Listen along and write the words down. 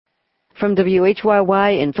From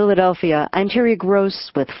WHYY in Philadelphia, I'm Terry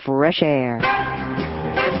Gross with Fresh Air.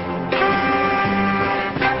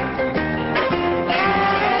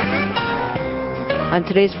 On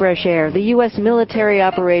today's Fresh Air, the U.S. military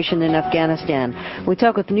operation in Afghanistan. We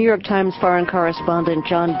talk with New York Times foreign correspondent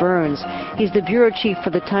John Burns. He's the bureau chief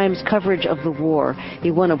for the Times coverage of the war.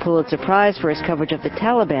 He won a Pulitzer Prize for his coverage of the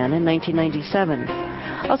Taliban in 1997.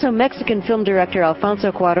 Also, Mexican film director Alfonso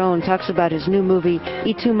Cuaron talks about his new movie,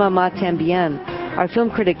 Y tu mamá también. Our film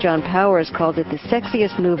critic John Powers called it the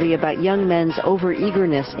sexiest movie about young men's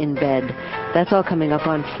over-eagerness in bed. That's all coming up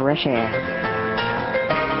on Fresh Air.